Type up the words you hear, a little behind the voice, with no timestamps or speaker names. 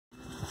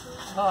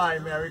Hi,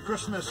 Merry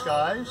Christmas,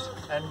 guys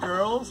and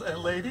girls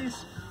and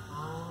ladies.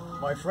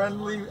 My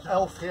friendly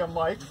elf here,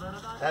 Mike,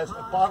 has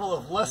a bottle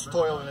of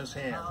Lestoil in his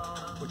hand,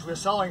 which we're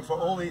selling for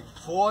only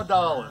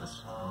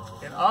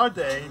 $4. In our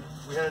day,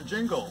 we had a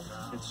jingle.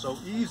 It's so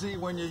easy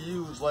when you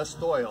use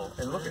Lestoil.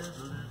 And look at it.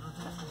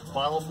 The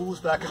bottle moves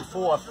back and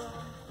forth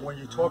when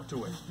you talk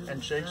to it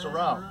and shakes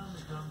around.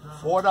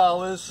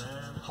 $4,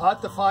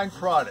 hard to find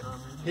product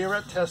here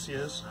at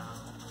Tessia's.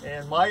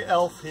 And my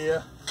elf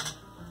here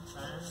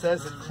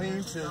says it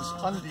cleans his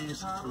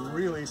undies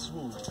really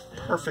smooth.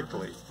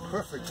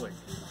 Perfectly.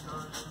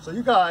 So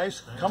you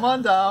guys, come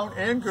on down,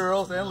 and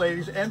girls and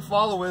ladies and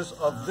followers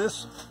of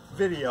this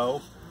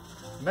video,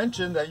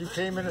 mention that you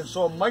came in and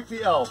saw Mike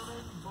the Elf,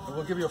 and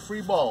we'll give you a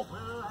free bulb.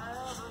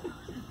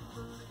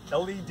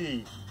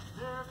 LED.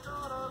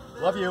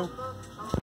 Love you.